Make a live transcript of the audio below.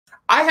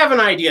I have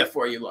an idea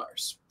for you,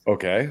 Lars.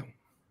 Okay.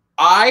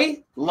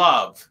 I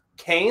love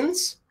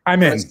canes.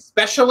 I'm in.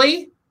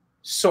 Especially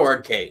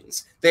sword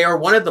canes. They are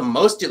one of the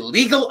most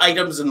illegal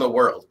items in the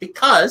world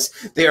because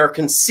they are a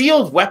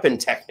concealed weapon,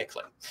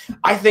 technically.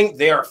 I think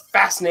they are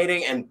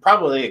fascinating and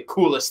probably the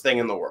coolest thing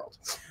in the world.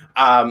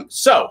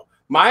 So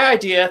my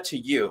idea to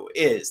you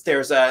is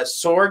there's a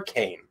sword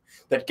cane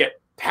that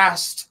get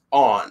passed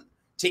on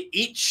to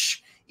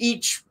each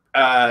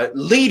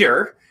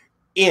leader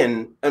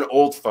in an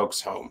old folks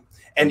home.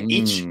 And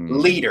each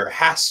leader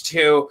has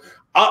to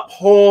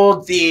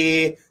uphold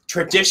the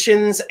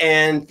traditions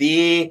and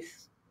the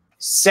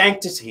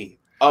sanctity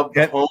of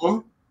the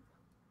home.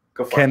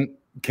 Go for it.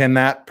 Can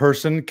that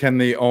person, can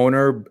the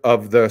owner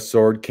of the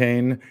sword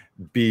cane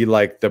be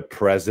like the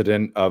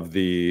president of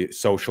the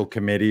social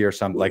committee or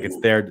something? Ooh. Like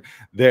it's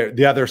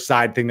the other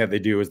side thing that they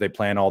do is they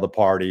plan all the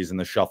parties and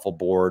the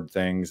shuffleboard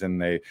things, and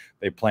they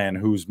plan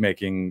who's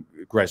making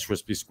Rice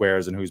Krispie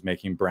squares and who's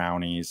making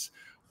brownies.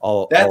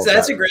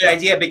 That's a great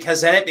idea, because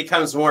then it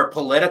becomes more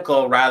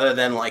political rather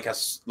than like a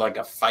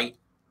fight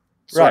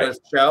sort of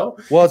show.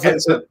 Well,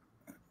 it's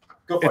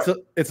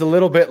a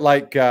little bit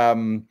like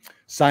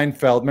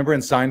Seinfeld. Remember in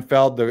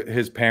Seinfeld,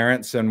 his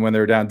parents, and when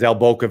they're down Del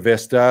Boca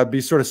Vista,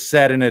 be sort of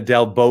set in a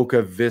Del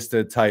Boca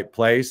Vista type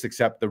place,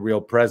 except the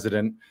real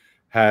president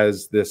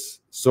has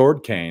this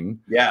sword cane.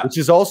 Yeah, which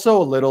is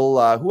also a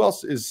little. Who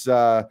else is?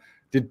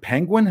 Did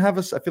Penguin have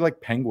a? I feel like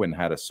Penguin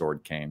had a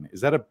sword cane. Is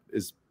that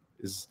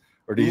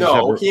or do you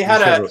no, he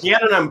had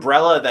an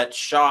umbrella that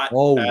shot.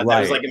 Oh, right.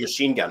 That was like a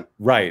machine gun.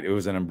 Right. It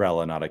was an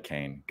umbrella, not a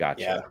cane.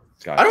 Gotcha. Yeah.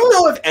 Gotcha. I don't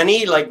know if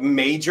any like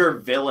major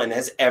villain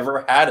has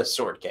ever had a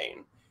sword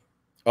cane.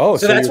 Oh,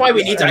 so that's why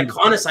we need to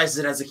iconicize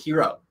it as a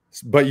hero.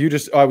 But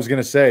I was going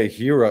to say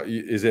hero.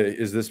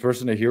 Is this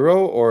person a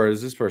hero or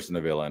is this person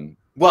a villain?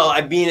 Well,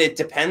 I mean, it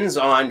depends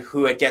on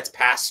who it gets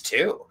passed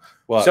to.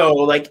 Well, so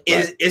like,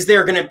 is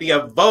there going to be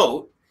a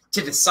vote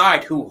to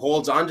decide who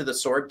holds onto the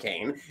sword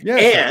cane?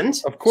 Yes,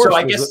 and of course, so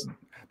I guess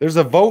there's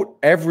a vote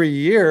every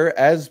year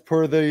as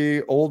per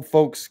the old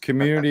folks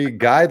community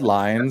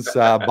guidelines,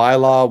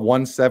 bylaw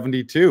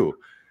 172.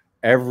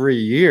 Every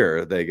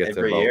year they get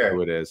to vote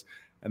who it is,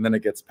 and then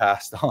it gets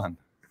passed on.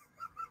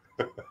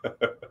 Do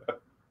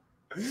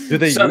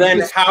they? So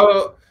then,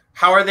 how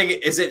are they?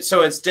 Is it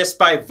so? It's just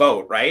by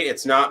vote, right?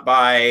 It's not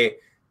by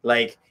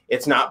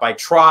it's not by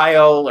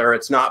trial, or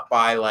it's not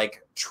by like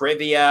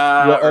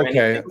trivia. Well,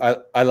 okay,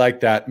 I like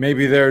that.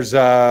 Maybe there's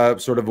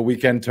sort of a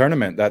weekend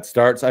tournament that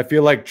starts. I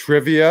feel like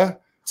trivia.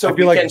 So I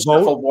feel like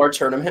shuffleboard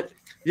tournament.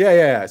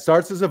 Yeah. It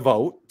starts as a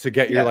vote to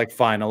get your like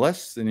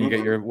finalists, and you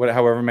get your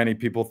however many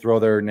people throw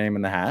their name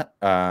in the hat.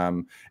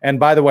 And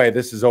by the way,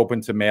 this is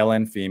open to male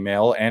and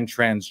female and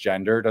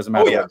transgender. Doesn't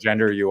matter what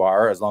gender you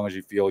are, as long as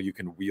you feel you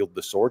can wield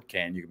the sword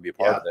cane, you can be a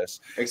part of this.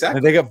 Exactly.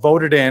 And they get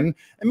voted in,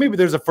 and maybe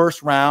there's a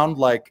first round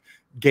like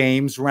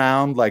games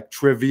round, like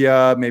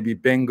trivia, maybe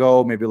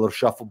bingo, maybe a little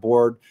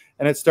shuffleboard,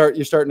 and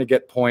you're starting to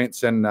get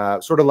points, and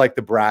sort of like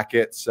the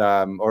brackets,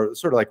 or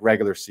sort of like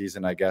regular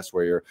season, I guess,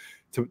 where you're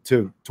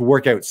to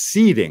work out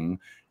seeding,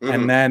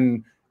 and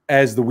then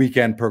as the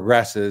weekend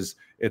progresses,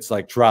 it's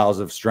like trials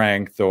of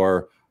strength,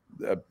 or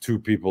two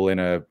people in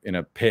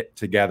a pit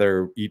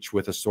together, each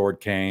with a sword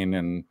cane,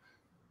 and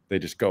they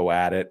just go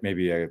at it.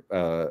 Maybe a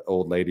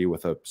old lady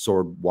with a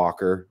sword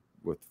walker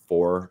with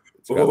four.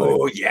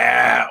 Oh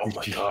yeah! Oh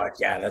my god!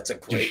 Yeah, that's a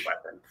great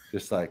weapon.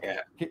 Just like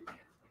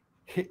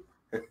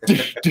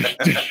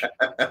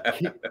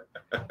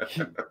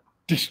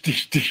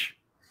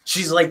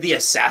she's like the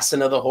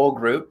assassin of the whole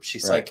group.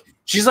 She's like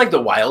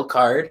the wild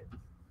card.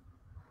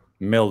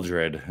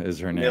 Mildred is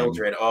her name.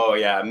 Mildred. Oh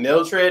yeah,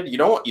 Mildred. You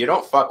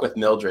don't fuck with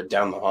Mildred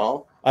down the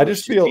hall. I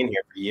just feel been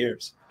here for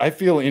years. I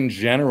feel in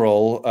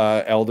general,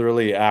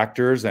 elderly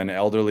actors and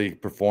elderly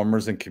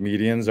performers and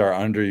comedians are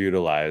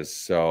underutilized.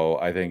 So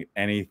I think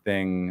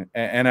anything,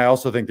 and I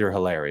also think they're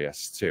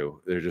hilarious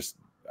too. They're just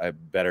a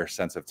better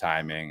sense of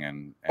timing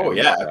and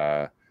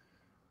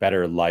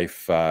better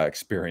life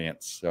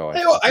experience. So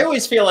I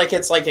always feel like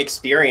it's like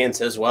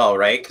experience as well,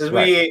 right? Because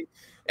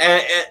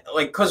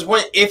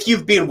if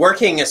you've been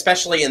working,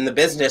 especially in the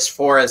business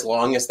for as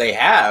long as they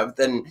have,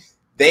 then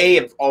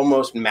they've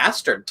almost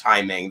mastered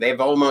timing.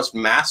 They've almost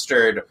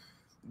mastered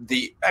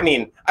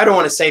I don't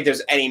want to say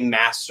there's any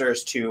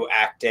masters to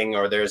acting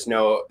or there's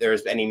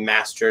any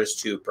masters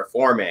to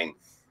performing,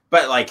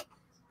 but like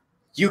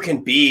you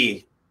can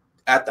be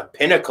at the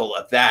pinnacle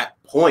of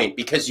that point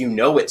because you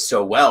know it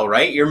so well,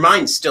 right? Your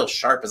mind's still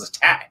sharp as a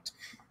tack.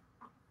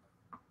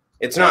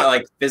 It's not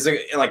like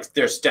physical, like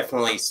there's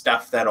definitely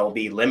stuff that'll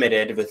be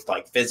limited with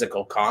like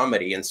physical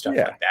comedy and stuff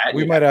like that.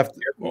 We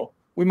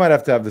might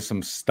have to have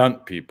some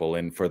stunt people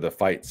in for the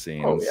fight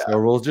scenes,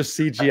 or we'll just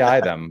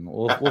CGI them.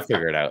 We'll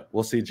figure it out.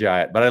 We'll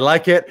CGI it. But I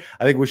like it.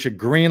 I think we should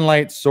green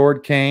light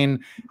sword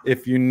cane.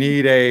 If you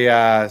need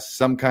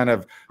some kind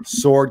of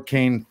sword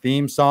cane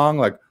theme song,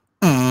 like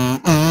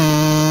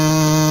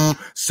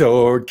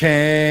sword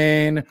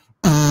cane,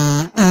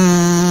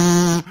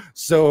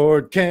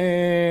 sword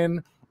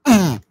cane.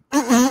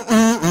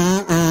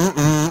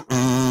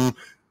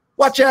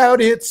 Watch out,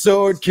 it's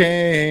Sword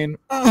Cane.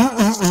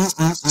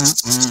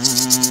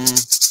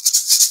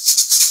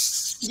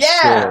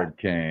 Yeah. Sword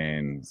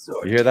Cane.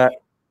 Sword You hear that?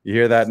 You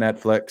hear that,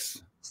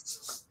 Netflix?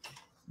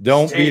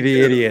 Don't be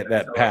the idiot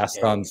that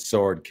passed on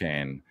Sword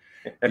Cane.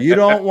 You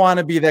don't want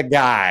to be the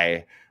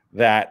guy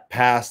that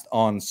passed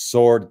on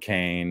Sword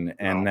Cane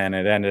and then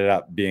it ended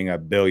up being a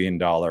 $1 billion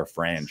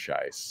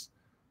franchise.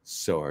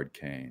 Sword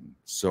Cane,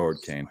 Sword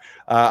Cane.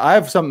 I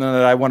have something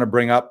that I want to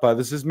bring up.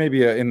 This is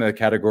maybe in the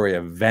category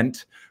of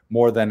vent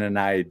more than an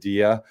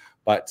idea,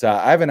 but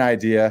I have an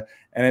idea,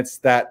 and it's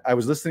that I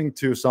was listening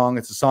to a song.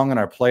 It's a song in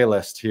our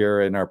playlist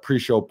here, in our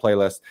pre-show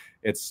playlist.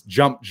 It's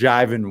Jump,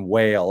 Jive, and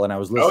Wail, and I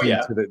was listening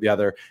to the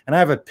other, and I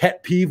have a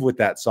pet peeve with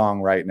that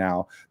song right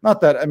now. Not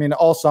that, I mean,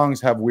 all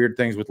songs have weird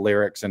things with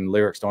lyrics, and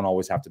lyrics don't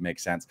always have to make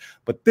sense,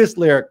 but this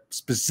lyric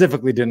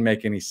specifically didn't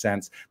make any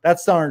sense.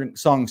 That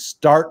song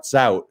starts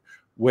out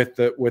with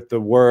the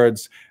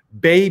words,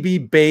 "Baby,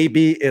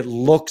 baby, it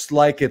looks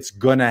like it's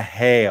gonna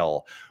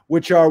hail,"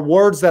 which are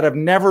words that have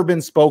never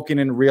been spoken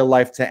in real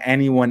life to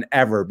anyone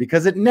ever,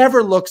 because it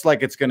never looks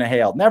like it's gonna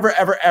hail. Never,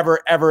 ever, ever,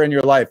 ever in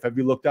your life have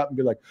you looked up and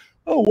be like,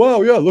 "Oh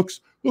wow, yeah, looks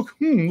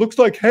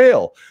like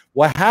hail."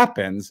 What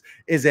happens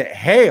is it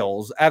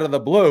hails out of the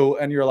blue,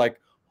 and you're like,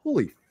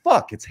 "Holy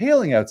fuck, it's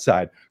hailing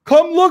outside!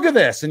 Come look at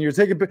this!" And you're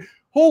taking,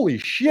 holy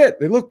shit,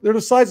 they're the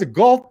size of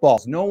golf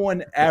balls. No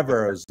one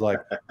ever is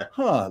like,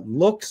 "Huh,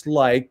 looks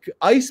like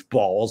ice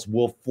balls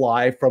will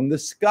fly from the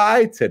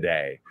sky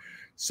today."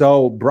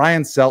 So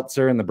Brian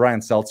Seltzer and the Brian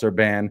Seltzer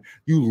Band,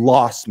 you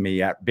lost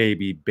me at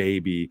 "Baby,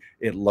 baby,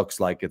 it looks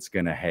like it's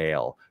gonna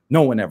hail."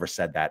 No one ever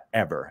said that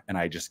ever, and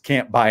I just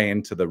can't buy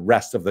into the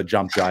rest of the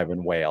Jump, Jive,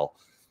 and Wail.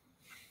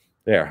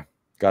 There,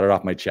 got it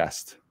off my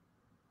chest.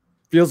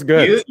 Feels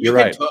good. You're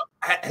right.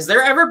 Has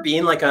there ever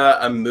been like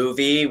a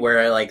movie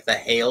where like the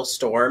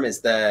hailstorm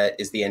is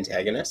the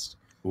antagonist?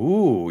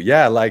 Ooh,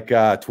 yeah, like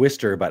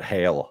Twister, but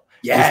hail.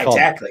 Yeah,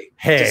 exactly.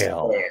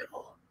 Hail.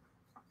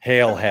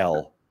 Hail,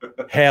 hell.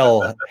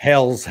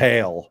 Hell's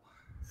hail.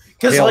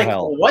 Because like,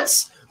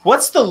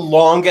 what's the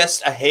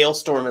longest a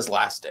hailstorm has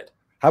lasted?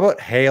 How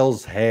about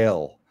Hail's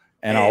hail?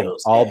 And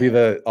I'll be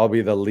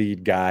the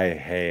lead guy.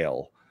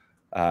 Hail.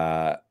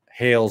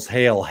 Hail's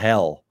hail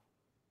hell.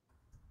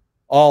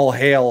 All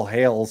hail,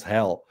 hail's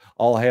hell.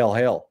 All hail,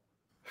 hail.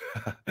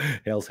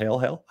 Hail's hail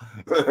hell.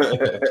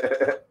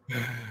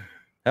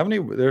 How many?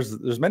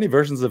 There's many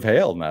versions of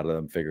hail now that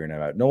I'm figuring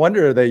it out. No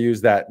wonder they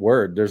use that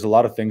word. There's a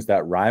lot of things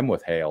that rhyme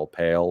with hail: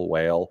 pale,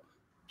 whale,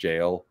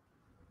 jail,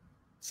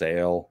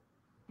 sail,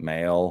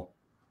 mail,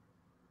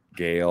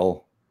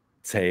 gale,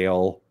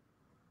 tail.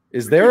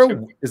 Is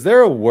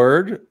there a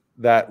word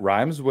that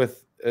rhymes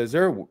with? Is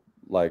there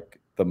like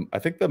I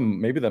think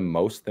maybe the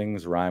most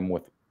things rhyme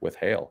with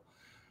hail.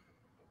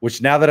 Which,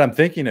 now that I'm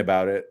thinking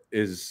about it,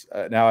 is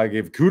now I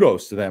give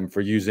kudos to them for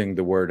using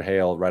the word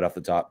hail right off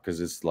the top, because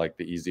it's like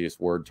the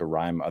easiest word to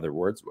rhyme other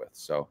words with.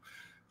 So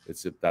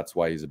that's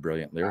why he's a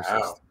brilliant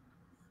lyricist. Wow.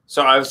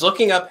 So I was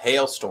looking up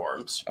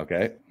hailstorms.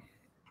 Okay.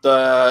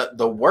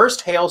 The worst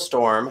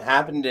hailstorm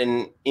happened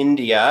in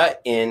India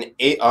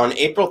on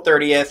April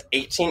 30th,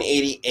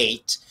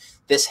 1888.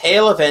 This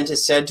hail event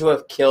is said to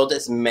have killed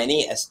as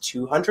many as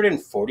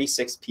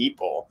 246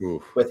 people,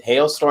 with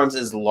hailstorms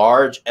as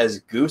large as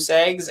goose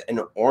eggs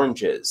and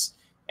oranges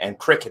and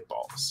cricket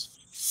balls.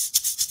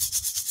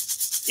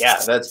 Yeah,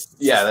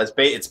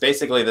 it's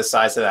basically the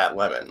size of that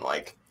lemon.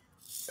 Like,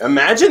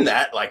 imagine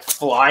that, like,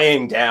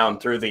 flying down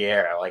through the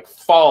air, like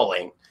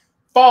falling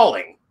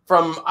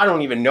from I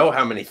don't even know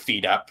how many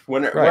feet up.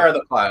 Where are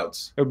the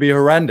clouds? It would be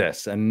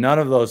horrendous. And none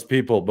of those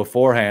people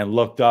beforehand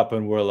looked up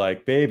and were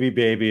like, "Baby,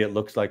 baby, it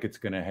looks like it's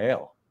going to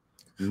hail."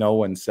 No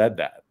one said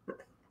that.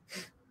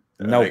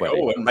 Nobody.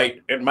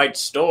 Like, oh, it might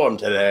storm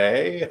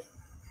today.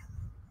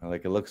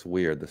 Like, it looks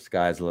weird. The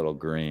sky's a little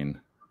green.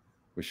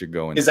 We should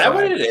go inside. Is that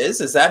what it is?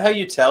 Is that how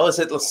you tell? Is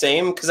it the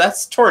same? Because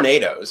that's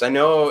tornadoes. I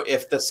know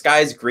if the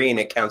sky's green,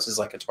 it counts as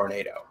like a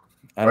tornado.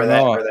 I don't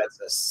know. Or that's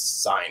a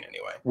sign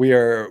anyway. We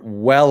are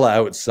well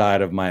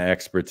outside of my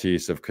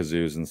expertise of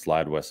kazoos and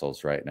slide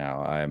whistles right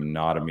now. I am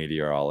not a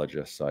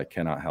meteorologist, so I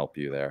cannot help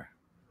you there.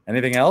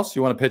 Anything else?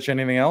 You want to pitch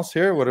anything else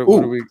here? What do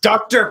we?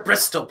 Dr.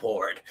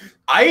 Bristolboard.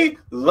 I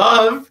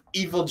love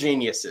evil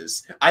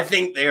geniuses. I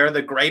think they are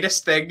the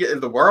greatest thing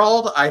in the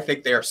world. I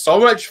think they are so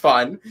much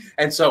fun.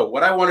 And so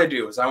what I want to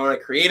do is I want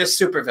to create a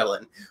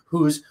supervillain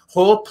whose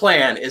whole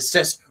plan is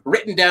just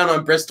written down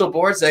on Bristol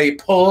boards that he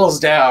pulls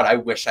down. I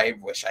wish I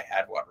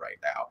had one right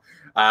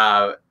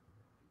now.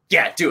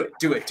 Yeah, do it.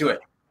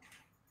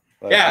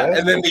 Like yeah, that?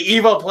 And then the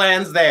evil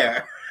plan's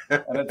there.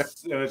 And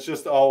it's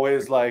just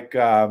always like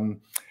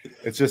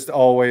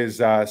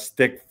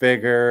stick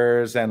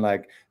figures and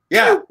like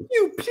pew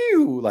pew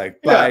pew,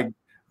 like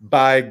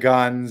by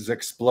guns,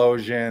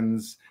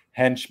 explosions,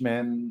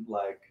 henchmen.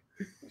 Like,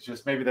 it's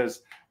just maybe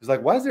there's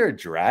like, why is there a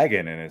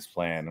dragon in his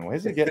plan? Why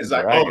is he getting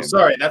like, oh,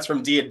 sorry, that's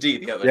from D&D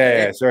the other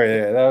day. Yeah, sorry,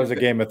 that was a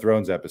Game of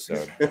Thrones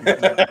episode.